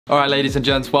Alright ladies and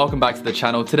gents, welcome back to the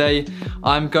channel. Today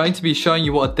I'm going to be showing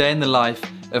you what a day in the life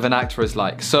of an actor is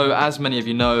like. So as many of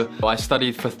you know, I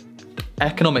studied for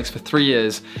economics for 3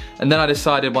 years, and then I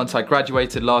decided once I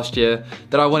graduated last year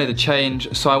that I wanted to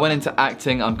change, so I went into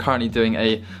acting. I'm currently doing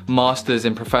a master's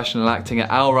in professional acting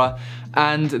at Aura,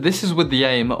 and this is with the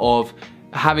aim of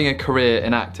having a career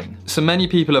in acting. So many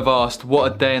people have asked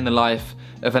what a day in the life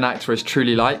of an actor is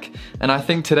truly like, and I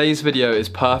think today's video is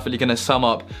perfectly going to sum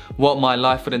up what my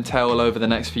life would entail over the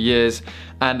next few years,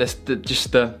 and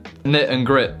just the knit and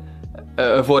grit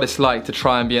of what it's like to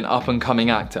try and be an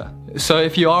up-and-coming actor. So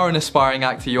if you are an aspiring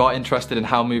actor, you are interested in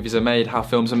how movies are made, how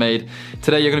films are made,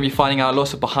 today you're going to be finding out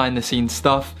lots of behind-the-scenes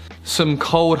stuff, some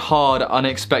cold, hard,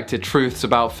 unexpected truths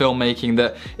about filmmaking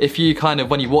that if you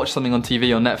when you watch something on TV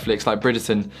or Netflix like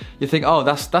Bridgerton, you think, oh,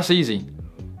 that's easy.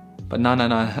 But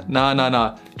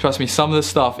no. Trust me, some of the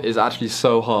stuff is actually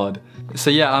so hard. So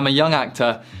yeah, I'm a young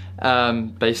actor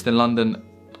based in London.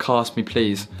 Cast me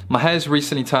please. My hair's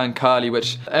recently turned curly,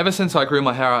 which ever since I grew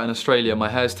my hair out in Australia, my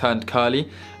hair's turned curly,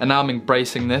 and now I'm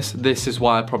embracing this. This is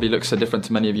why I probably look so different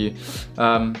to many of you.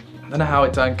 I don't know how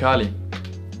it turned curly.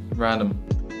 Random.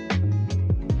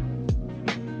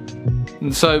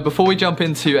 And so before we jump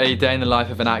into a day in the life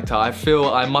of an actor, I feel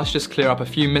I must just clear up a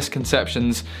few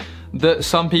misconceptions that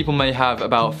some people may have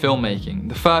about filmmaking.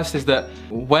 The first is that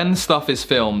when stuff is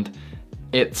filmed,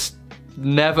 it's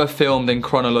never filmed in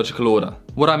chronological order.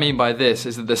 What I mean by this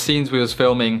is that the scenes we was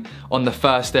filming on the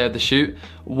first day of the shoot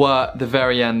were the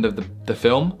very end of the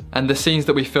film, and the scenes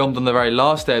that we filmed on the very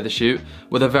last day of the shoot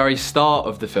were the very start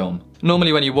of the film.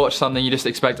 Normally when you watch something, you just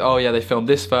expect, oh yeah, they filmed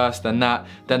this first, then that,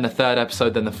 then the third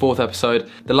episode, then the fourth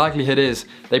episode. The likelihood is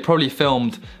they probably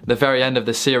filmed the very end of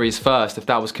the series first, if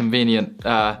that was convenient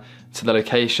to the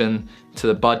location, to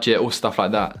the budget, or stuff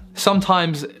like that.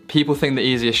 Sometimes people think the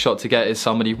easiest shot to get is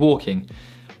somebody walking.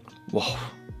 Whoa.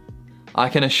 I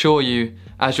can assure you,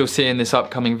 as you'll see in this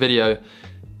upcoming video,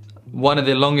 one of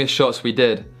the longest shots we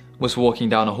did was walking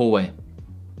down a hallway.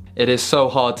 It is so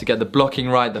hard to get the blocking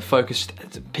right, the focus,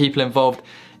 people involved.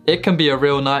 It can be a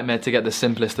real nightmare to get the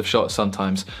simplest of shots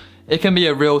sometimes. It can be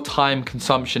a real time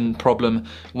consumption problem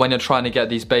when you're trying to get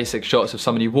these basic shots of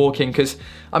somebody walking, because,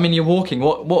 I mean, you're walking,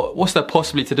 what's there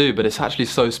possibly to do? But it's actually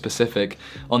so specific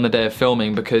on the day of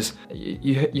filming, because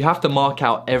you have to mark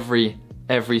out every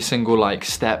single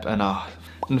step.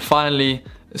 And finally,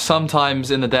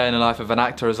 sometimes in the day in the life of an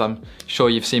actor, as I'm sure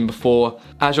you've seen before,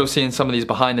 as you'll see in some of these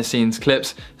behind the scenes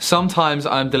clips, sometimes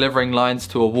I'm delivering lines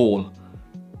to a wall.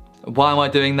 Why am I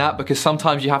doing that? Because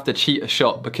sometimes you have to cheat a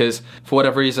shot because for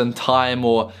whatever reason, time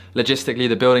or logistically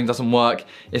the building doesn't work.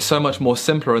 It's so much more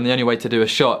simpler, and the only way to do a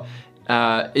shot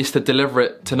is to deliver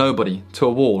it to nobody, to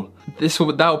a wall. That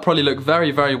will probably look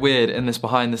very, very weird in this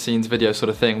behind the scenes video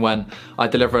sort of thing when I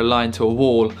deliver a line to a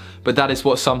wall, but that is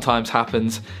what sometimes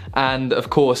happens, and of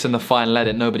course in the final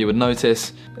edit nobody would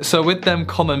notice. So with them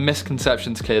common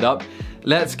misconceptions cleared up,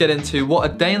 let's get into what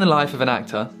a day in the life of an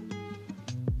actor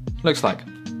looks like.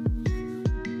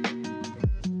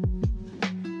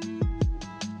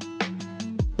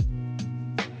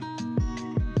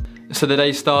 So the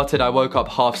day started, I woke up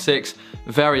 6:30,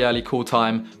 very early call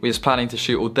time. We was planning to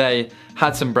shoot all day,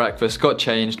 had some breakfast, got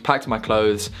changed, packed my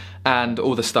clothes, and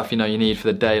all the stuff you need for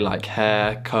the day, like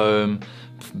hair, comb,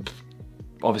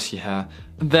 obviously hair.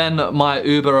 Then my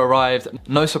Uber arrived.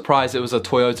 No surprise, it was a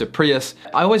Toyota Prius.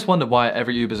 I always wondered why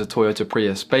every Uber's a Toyota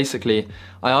Prius. Basically,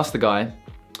 I asked the guy,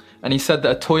 and he said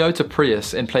that a Toyota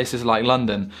Prius in places like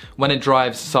London, when it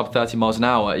drives sub 30 miles an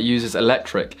hour, it uses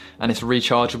electric and it's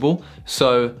rechargeable.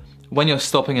 So when you're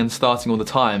stopping and starting all the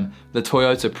time, the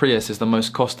Toyota Prius is the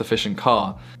most cost-efficient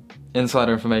car.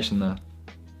 Insider information there.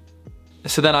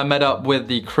 So then I met up with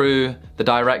the crew, the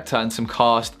director, and some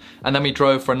cast, and then we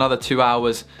drove for another 2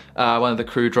 hours. One of the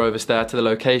crew drove us there to the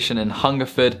location in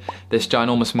Hungerford, this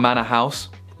ginormous manor house.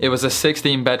 It was a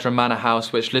 16-bedroom manor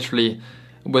house which literally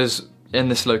was in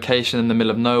this location in the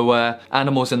middle of nowhere,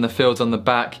 animals in the fields on the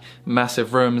back,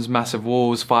 massive rooms, massive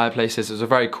walls, fireplaces. It was a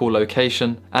very cool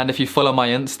location. And if you follow my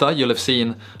Insta, you'll have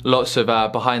seen lots of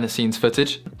behind the scenes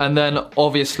footage. And then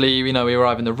obviously, we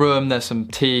arrive in the room, there's some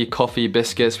tea, coffee,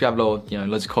 biscuits. We have loads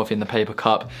of coffee in the paper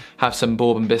cup, have some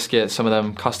bourbon biscuits, some of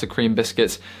them custard cream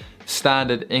biscuits,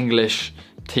 standard English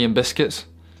tea and biscuits.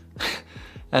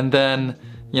 And then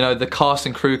You know, the cast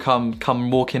and crew come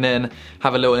walking in,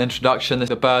 have a little introduction,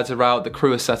 the birds are out, the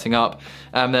crew are setting up,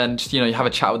 and then just, you know, you have a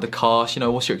chat with the cast, you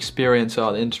know, what's your experience?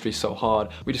 Oh, the industry's so hard,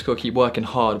 we just gotta keep working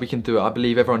hard, we can do it, I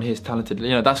believe everyone here is talented, you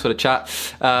know, that sort of chat.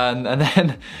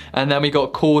 And then we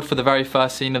got called for the very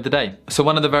first scene of the day. So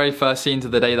one of the very first scenes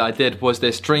of the day that I did was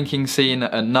this drinking scene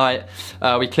at night.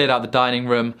 We cleared out the dining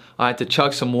room, I had to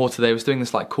chug some water, they was doing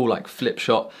this like cool like flip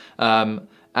shot, and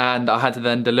I had to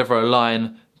then deliver a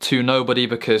line to nobody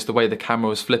because the way the camera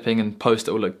was flipping and post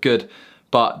it will look good,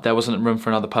 but there wasn't room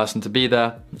for another person to be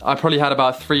there. I probably had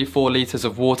about 3-4 litres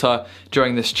of water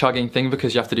during this chugging thing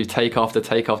because you have to do take after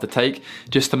take after take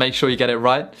just to make sure you get it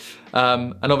right.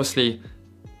 And obviously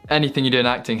anything you do in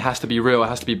acting has to be real, it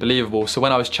has to be believable. So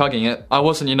when I was chugging it, I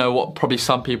wasn't, you know, what probably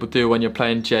some people do when you're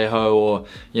playing J-Ho or,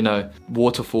 you know,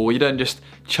 Waterfall. You don't just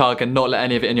chug and not let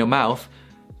any of it in your mouth,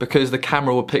 because the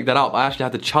camera will pick that up. I actually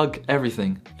had to chug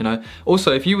everything, you know.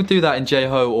 Also, if you would do that in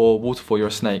J-Ho or Waterfall, you're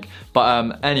a snake.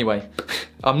 But anyway,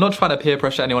 I'm not trying to peer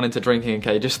pressure anyone into drinking,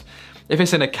 okay? Just, if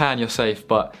it's in a can, you're safe,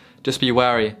 but just be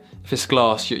wary. If it's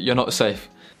glass, you're not safe.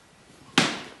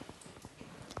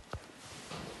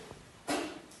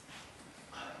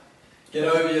 Get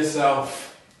over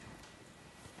yourself.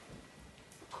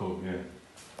 Cool, yeah.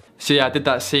 So yeah, I did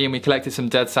that scene, we collected some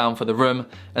dead sound for the room,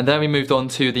 and then we moved on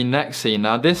to the next scene.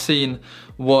 Now this scene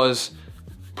was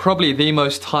probably the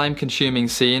most time-consuming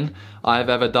scene I've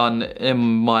ever done in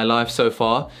my life so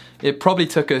far. It probably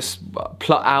took us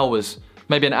hours,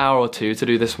 maybe an hour or two, to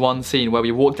do this one scene where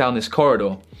we walked down this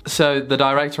corridor. So the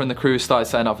director and the crew started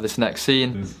setting up for this next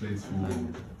scene. There's space for,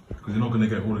 because you're not going to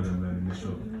get all of them then in this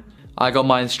shot. I got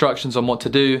my instructions on what to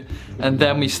do, and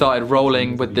then we started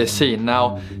rolling with this scene.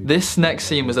 Now, this next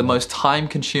scene was the most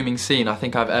time-consuming scene I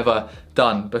think I've ever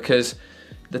done, because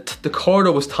the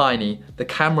corridor was tiny, the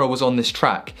camera was on this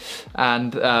track,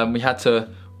 and we had to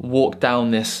walk down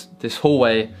this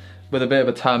hallway with a bit of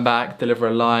a turn back, deliver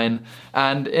a line,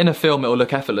 and in a film it will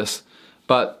look effortless,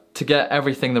 but to get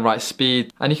everything the right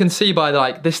speed, and you can see by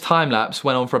like this time lapse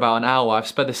went on for about an hour. I've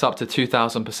sped this up to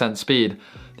 2000% speed.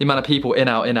 The amount of people in,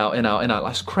 out, in, out, in, out, in, out,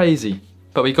 that's crazy.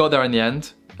 But we got there in the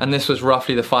end, and this was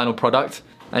roughly the final product.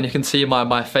 And you can see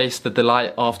my face, the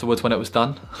delight afterwards when it was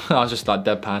done. I was just like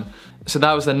deadpan. So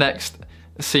that was the next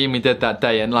scene we did that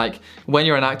day. And like, when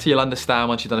you're an actor, you'll understand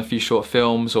once you've done a few short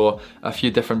films or a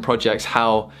few different projects,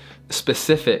 how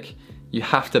specific you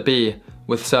have to be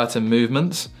with certain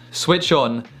movements. Switch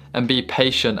on and be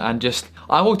patient, and just,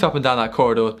 I walked up and down that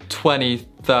corridor 20,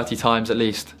 30 times at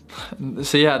least.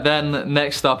 So yeah, then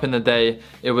next up in the day,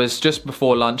 it was just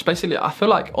before lunch. Basically, I feel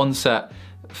like on set,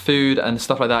 food and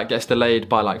stuff like that gets delayed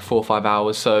by like 4 or 5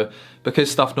 hours. So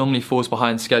because stuff normally falls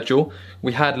behind schedule,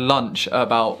 we had lunch at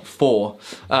about 4.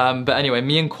 But anyway,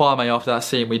 me and Kwame after that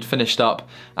scene, we'd finished up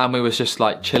and we was just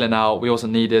like chilling out. We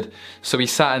wasn't needed. So we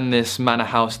sat in this manor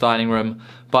house dining room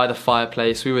by the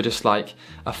fireplace. We were just like,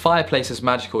 a fireplace is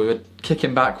magical. We were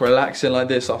kicking back, relaxing like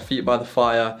this, our feet by the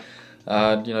fire,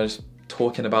 you know, just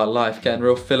talking about life, getting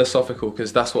real philosophical,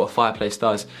 because that's what a fireplace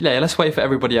does. Yeah, let's wait for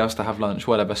everybody else to have lunch,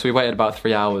 whatever. So we waited about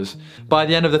 3 hours. By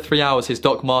the end of the 3 hours, his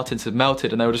Doc Martens had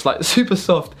melted and they were just like super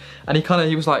soft. And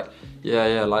he was like,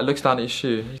 yeah, like looks down at his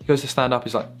shoe. He goes to stand up,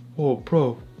 he's like, oh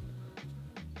bro.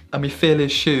 And we feel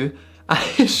his shoe, and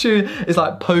his shoe is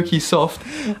like pokey soft.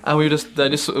 And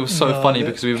it was so funny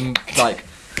because we were like,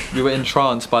 we were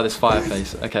entranced by this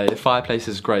fireplace. Okay, the fireplace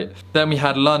is great. Then we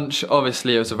had lunch.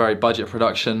 Obviously, it was a very budget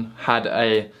production. Had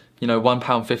a, you know,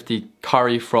 £1.50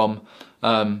 curry from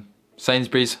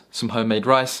Sainsbury's, some homemade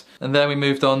rice. And then we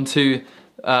moved on to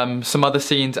some other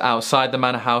scenes outside the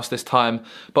manor house this time.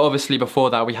 But obviously before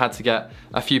that, we had to get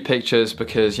a few pictures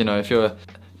because, you know,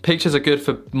 pictures are good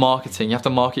for marketing. You have to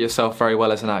market yourself very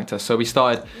well as an actor. So we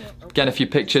started getting a few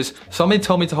pictures. Somebody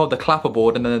told me to hold the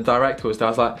clapperboard, and then the director was there.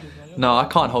 I was like, no, I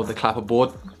can't hold the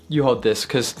clapperboard. You hold this,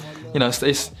 because, you know,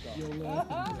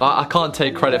 I can't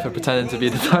take credit for pretending to be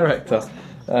the director.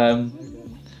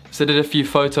 So I did a few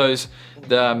photos.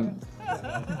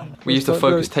 We used a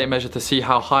focus tape measure to see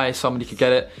how high somebody could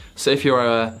get it. So if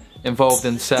you're involved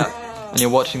in set and you're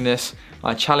watching this,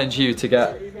 I challenge you to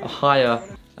get a higher,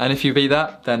 and if you beat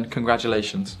that, then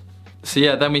congratulations. So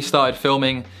yeah, then we started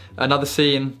filming another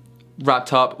scene,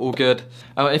 wrapped up, all good.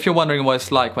 If you're wondering what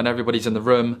it's like when everybody's in the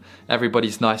room,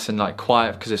 everybody's nice and like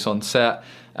quiet because it's on set,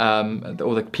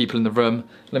 all the people in the room,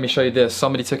 let me show you this.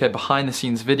 Somebody took a behind the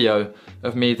scenes video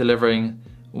of me delivering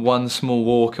one small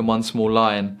walk and one small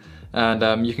line,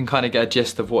 and you can kind of get a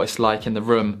gist of what it's like in the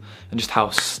room and just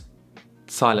how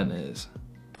silent it is.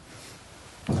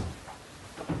 What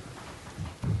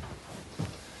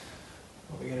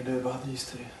are we gonna do about these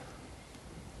two?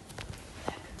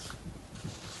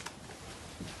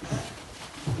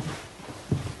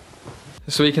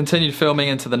 So we continued filming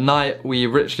into the night. We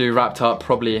literally wrapped up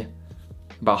probably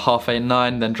about 8:30,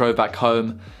 9, then drove back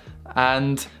home.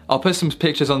 And I'll put some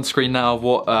pictures on screen now of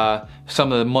what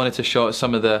some of the monitor shots,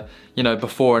 some of the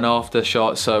before and after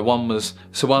shots. So one was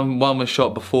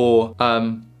shot before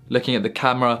looking at the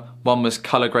camera. One was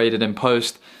color graded in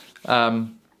post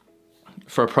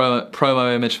for a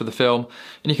promo image for the film,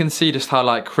 and you can see just how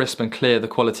like crisp and clear the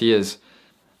quality is.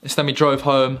 So then we drove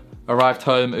home, arrived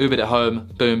home, Ubered it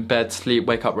home, boom, bed, sleep,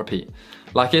 wake up, repeat.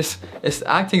 Like it's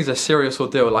acting is a serious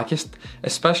ordeal. Like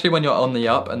especially when you're on the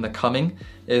up and the coming,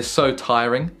 is so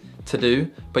tiring to do,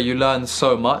 but you learn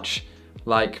so much.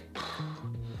 Like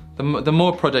the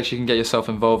more projects you can get yourself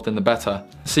involved in, the better.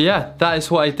 So yeah, that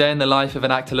is what a day in the life of an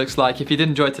actor looks like. If you did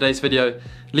enjoy today's video,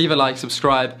 leave a like,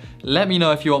 subscribe. Let me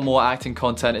know if you want more acting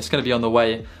content. It's gonna be on the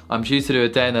way. I'm due to do a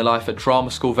day in the life at drama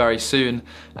school very soon,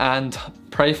 and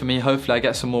pray for me. Hopefully I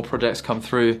get some more projects come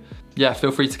through. Yeah,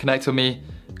 feel free to connect with me.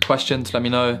 Questions, let me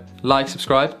know. Like,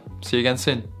 subscribe. See you again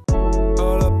soon.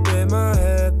 All up in my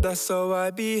head, that's how I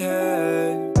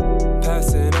behave.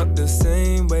 Passing up the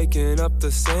same, waking up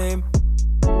the same.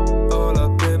 All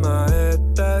up in my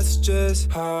head, that's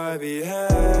just how I behave.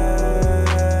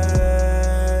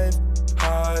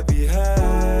 How I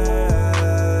behave.